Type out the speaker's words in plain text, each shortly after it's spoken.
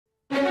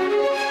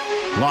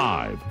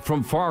Live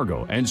from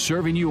Fargo and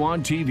serving you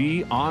on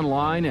TV,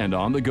 online, and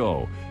on the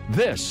go.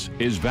 This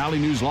is Valley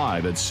News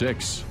Live at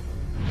 6.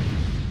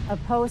 A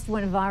post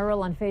went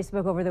viral on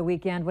Facebook over the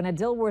weekend when a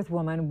Dilworth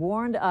woman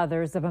warned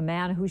others of a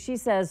man who she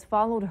says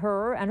followed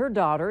her and her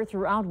daughter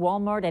throughout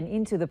Walmart and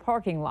into the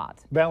parking lot.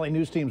 Valley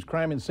News Team's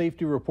crime and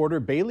safety reporter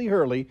Bailey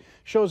Hurley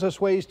shows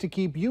us ways to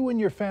keep you and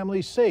your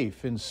family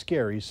safe in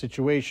scary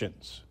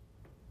situations.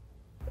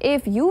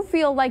 If you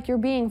feel like you're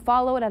being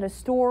followed at a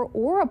store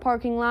or a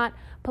parking lot,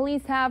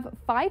 police have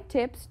 5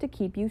 tips to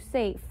keep you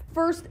safe.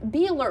 First,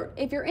 be alert.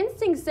 If your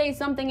instincts say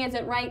something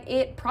isn't right,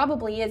 it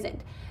probably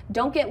isn't.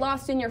 Don't get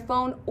lost in your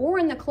phone or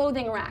in the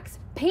clothing racks.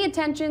 Pay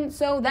attention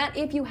so that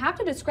if you have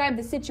to describe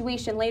the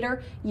situation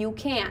later, you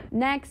can.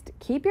 Next,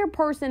 keep your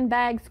purse and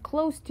bags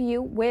close to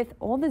you with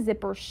all the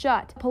zippers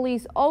shut.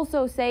 Police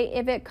also say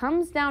if it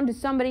comes down to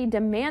somebody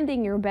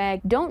demanding your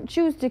bag, don't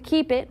choose to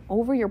keep it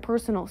over your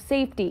personal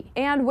safety.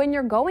 And when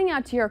you're going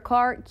out to your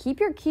car, keep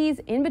your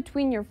keys in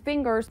between your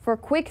fingers for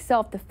quick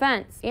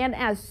self-defense. And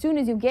as soon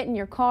as you get in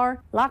your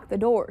car, lock the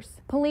doors.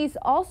 Police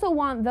also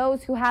want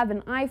those who have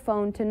an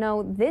iPhone to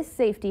know this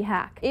safety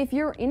hack. If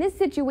you're in a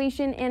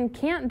situation and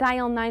can't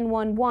dial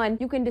 911,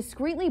 you can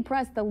discreetly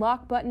press the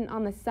lock button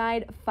on the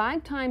side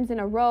 5 times in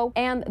a row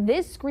and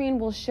this screen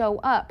will show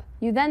up.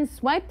 You then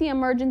swipe the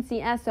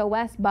emergency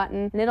SOS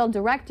button and it'll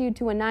direct you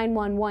to a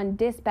 911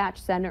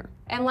 dispatch center.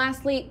 And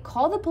lastly,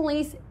 call the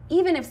police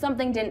even if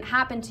something didn't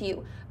happen to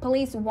you.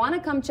 Police want to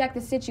come check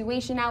the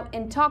situation out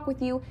and talk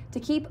with you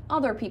to keep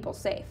other people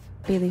safe.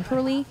 Bailey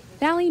Hurley,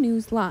 Valley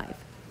News Live.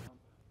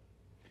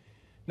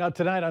 Now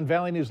tonight on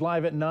Valley News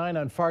Live at 9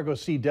 on Fargo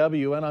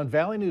CW and on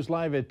Valley News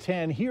Live at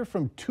 10, hear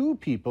from 2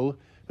 people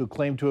who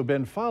claim to have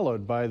been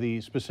followed by the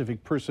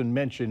specific person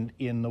mentioned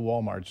in the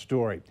Walmart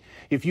story.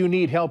 If you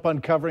need help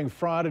uncovering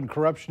fraud and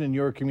corruption in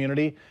your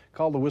community,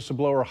 call the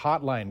whistleblower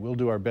hotline. We'll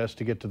do our best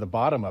to get to the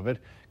bottom of it.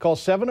 Call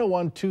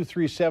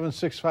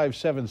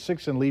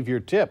 701-237-6576 and leave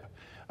your tip.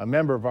 A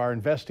member of our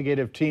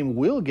investigative team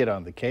will get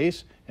on the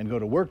case and go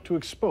to work to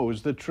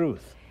expose the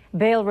truth.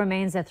 Bail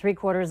remains at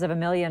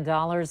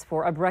 $750,000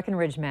 for a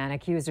Breckenridge man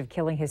accused of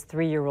killing his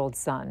 3-year-old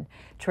son.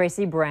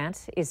 Tracy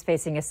Brandt is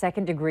facing a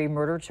second-degree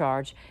murder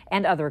charge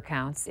and other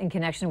counts in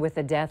connection with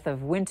the death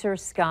of Winter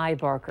Sky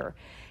Barker.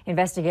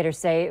 Investigators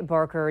say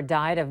Barker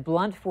died of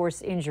blunt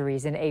force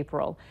injuries in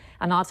April.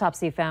 An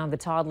autopsy found the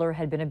toddler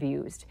had been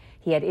abused.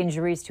 He had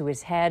injuries to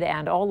his head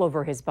and all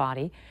over his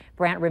body.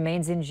 Brandt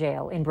remains in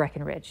jail in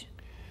Breckenridge.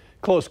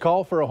 Close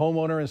call for a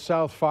homeowner in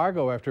South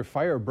Fargo after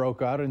fire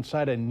broke out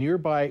inside a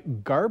nearby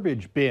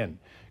garbage bin.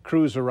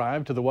 Crews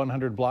arrived to the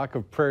 100 block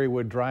of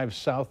Prairiewood Drive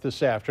South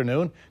this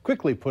afternoon,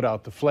 quickly put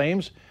out the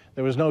flames.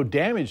 There was no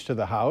damage to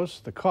the house.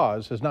 The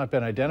cause has not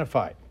been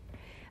identified.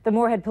 The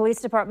Moorhead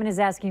Police Department is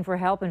asking for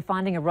help in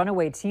finding a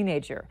runaway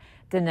teenager.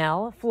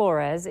 Danelle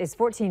Flores is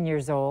 14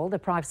 years old,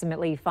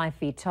 approximately 5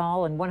 feet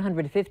tall and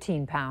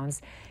 115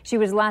 pounds. She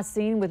was last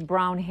seen with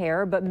brown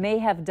hair but may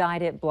have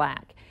dyed it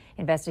black.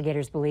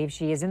 Investigators believe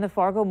she is in the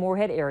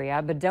Fargo-Moorhead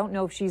area, but don't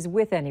know if she's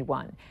with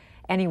anyone.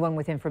 Anyone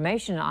with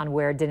information on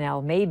where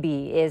Danelle may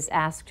be is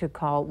asked to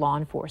call law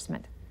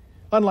enforcement.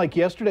 Unlike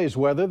yesterday's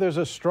weather, there's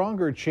a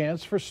stronger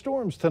chance for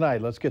storms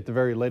tonight. Let's get the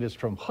very latest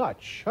from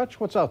Hutch. Hutch,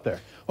 what's out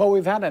there? Well,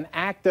 we've had an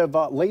active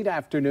late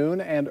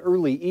afternoon and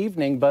early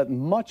evening, but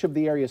much of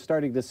the area is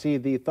starting to see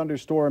the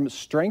thunderstorm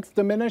strength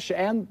diminish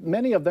and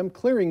many of them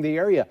clearing the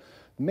area.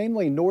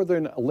 Mainly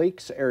northern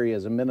lakes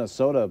areas in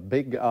Minnesota,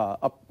 big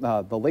up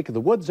the Lake of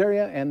the Woods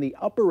area and the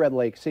upper Red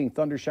Lake seeing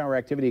thunder shower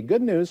activity.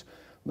 Good news,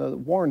 the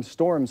warned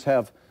storms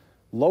have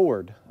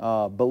lowered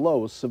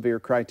below severe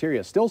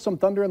criteria. Still some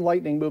thunder and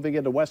lightning moving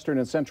into western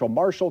and central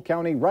Marshall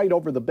County, right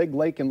over the Big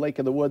Lake and Lake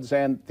of the Woods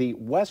and the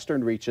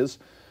western reaches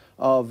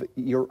of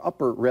your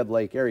upper Red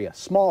Lake area.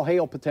 Small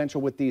hail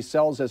potential with these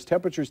cells as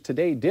temperatures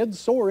today did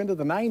soar into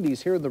the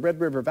 90s here in the Red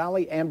River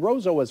Valley and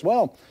Roseau as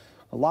well.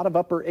 A lot of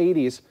upper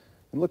 80s.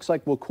 It looks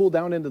like we'll cool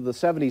down into the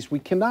 70s. We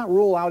cannot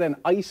rule out an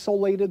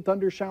isolated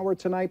thunder shower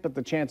tonight, but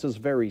the chance is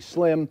very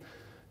slim,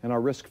 and our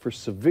risk for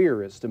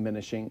severe is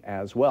diminishing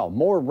as well.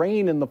 More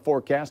rain in the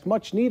forecast,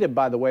 much needed,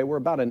 by the way. We're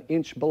about an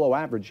inch below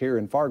average here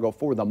in Fargo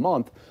for the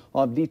month.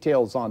 I'll have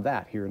details on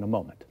that here in a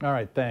moment. All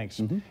right, thanks.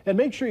 And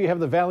make sure you have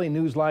the Valley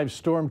News Live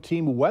Storm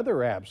Team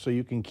weather app so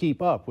you can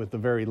keep up with the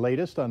very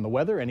latest on the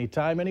weather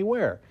anytime,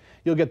 anywhere.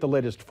 You'll get the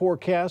latest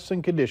forecasts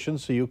and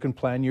conditions so you can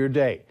plan your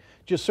day.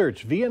 Just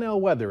search VNL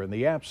Weather in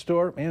the App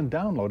Store and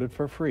download it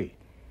for free.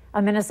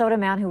 A Minnesota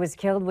man who was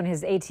killed when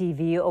his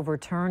ATV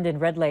overturned in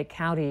Red Lake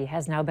County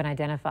has now been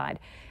identified.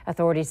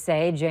 Authorities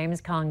say James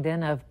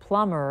Congdon of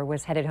Plummer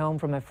was headed home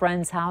from a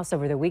friend's house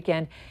over the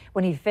weekend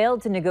when he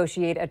failed to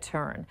negotiate a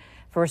turn.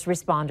 First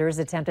responders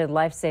attempted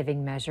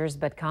life-saving measures,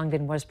 but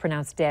Congdon was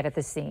pronounced dead at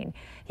the scene.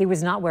 He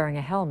was not wearing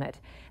a helmet.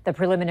 The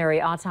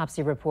preliminary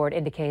autopsy report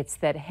indicates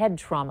that head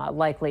trauma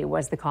likely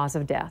was the cause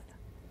of death.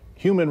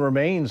 Human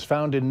remains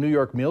found in New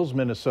York Mills,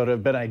 Minnesota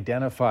have been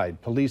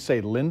identified. Police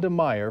say Linda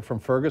Meyer from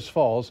Fergus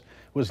Falls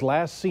was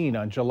last seen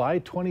on July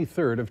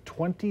 23rd of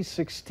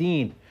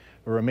 2016.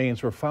 The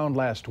remains were found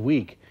last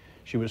week.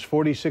 She was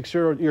 46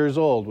 years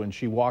old when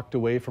she walked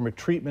away from a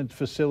treatment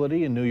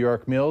facility in New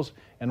York Mills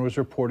and was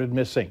reported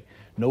missing.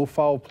 No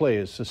foul play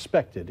is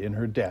suspected in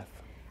her death.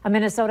 A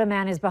Minnesota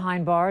man is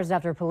behind bars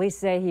after police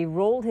say he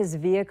rolled his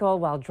vehicle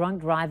while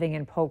drunk driving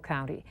in Polk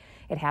County.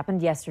 It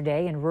happened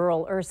yesterday in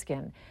rural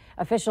Erskine.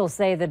 Officials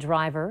say the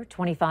driver,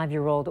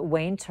 25-year-old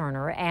Wayne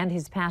Turner, and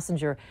his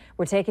passenger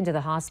were taken to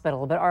the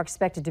hospital but are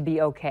expected to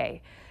be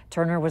okay.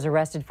 Turner was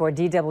arrested for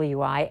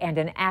DWI and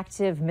an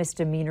active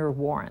misdemeanor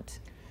warrant.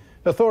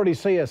 Authorities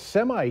say a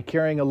semi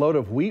carrying a load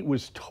of wheat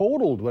was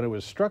totaled when it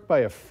was struck by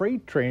a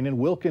freight train in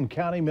Wilkin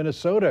County,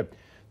 Minnesota.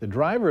 The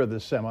driver of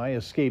the semi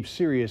escaped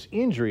serious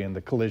injury in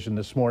the collision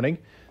this morning.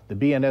 The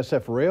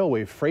BNSF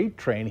Railway freight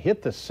train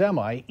hit the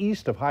semi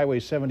east of Highway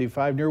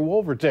 75 near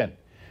Wolverton.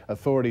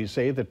 Authorities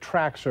say the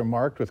tracks are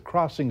marked with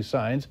crossing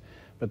signs,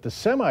 but the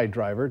semi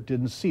driver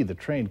didn't see the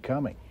train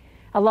coming.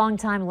 A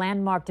longtime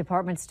Landmark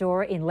department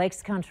store in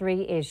Lakes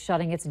Country is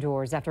shutting its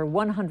doors after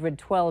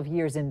 112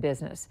 years in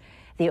business.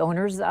 The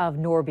owners of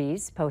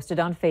Norby's posted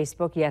on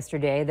Facebook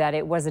yesterday that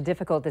it was a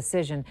difficult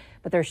decision,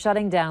 but they're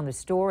shutting down the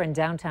store in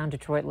downtown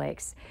Detroit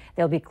Lakes.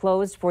 They'll be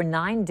closed for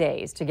 9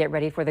 days to get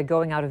ready for the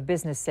going out of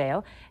business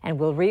sale and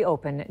will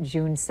reopen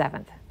June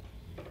 7th.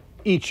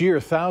 Each year,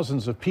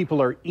 thousands of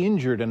people are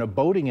injured in a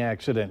boating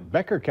accident.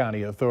 Becker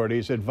County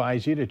authorities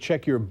advise you to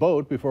check your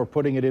boat before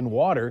putting it in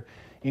water,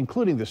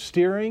 including the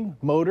steering,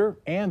 motor,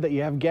 and that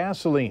you have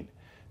gasoline.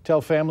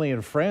 Tell family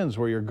and friends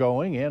where you're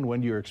going and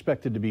when you're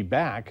expected to be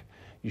back.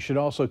 You should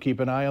also keep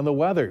an eye on the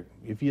weather.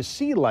 If you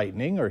see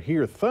lightning or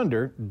hear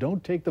thunder,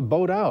 don't take the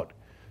boat out.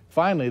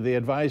 Finally, they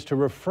advise to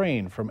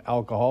refrain from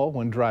alcohol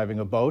when driving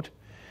a boat.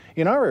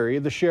 In our area,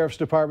 the Sheriff's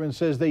Department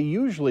says they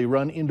usually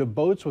run into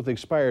boats with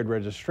expired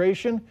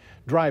registration,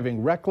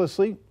 driving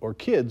recklessly, or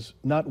kids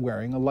not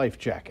wearing a life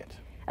jacket.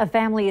 A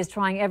family is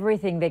trying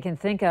everything they can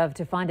think of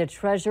to find a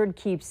treasured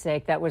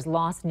keepsake that was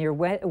lost near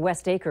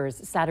West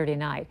Acres Saturday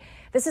night.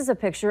 This is a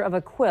picture of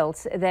a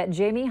quilt that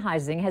Jamie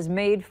Heising has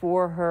made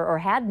for her, or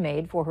had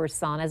made for her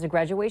son as a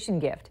graduation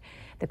gift.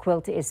 The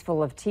quilt is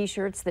full of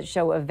T-shirts that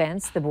show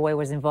events the boy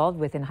was involved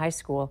with in high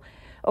school.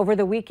 Over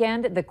the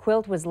weekend, the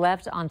quilt was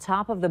left on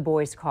top of the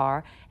boy's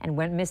car and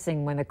went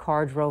missing when the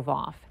car drove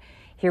off.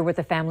 Hear what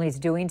the family is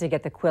doing to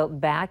get the quilt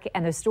back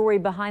and the story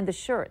behind the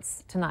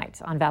shirts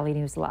tonight on Valley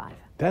News Live.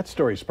 That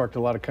story sparked a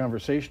lot of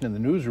conversation in the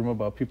newsroom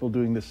about people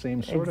doing the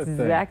same sort of thing.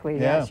 Exactly,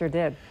 yeah, sure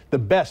did. The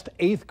best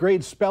 8th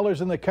grade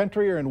spellers in the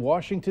country are in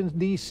Washington,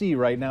 D.C.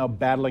 right now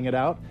battling it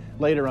out.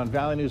 Later on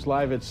Valley News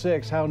Live at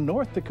 6, how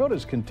North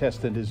Dakota's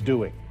contestant is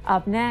doing.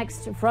 Up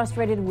next,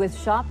 frustrated with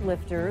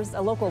shoplifters,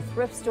 a local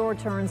thrift store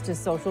turns to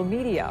social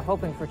media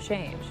hoping for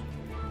change.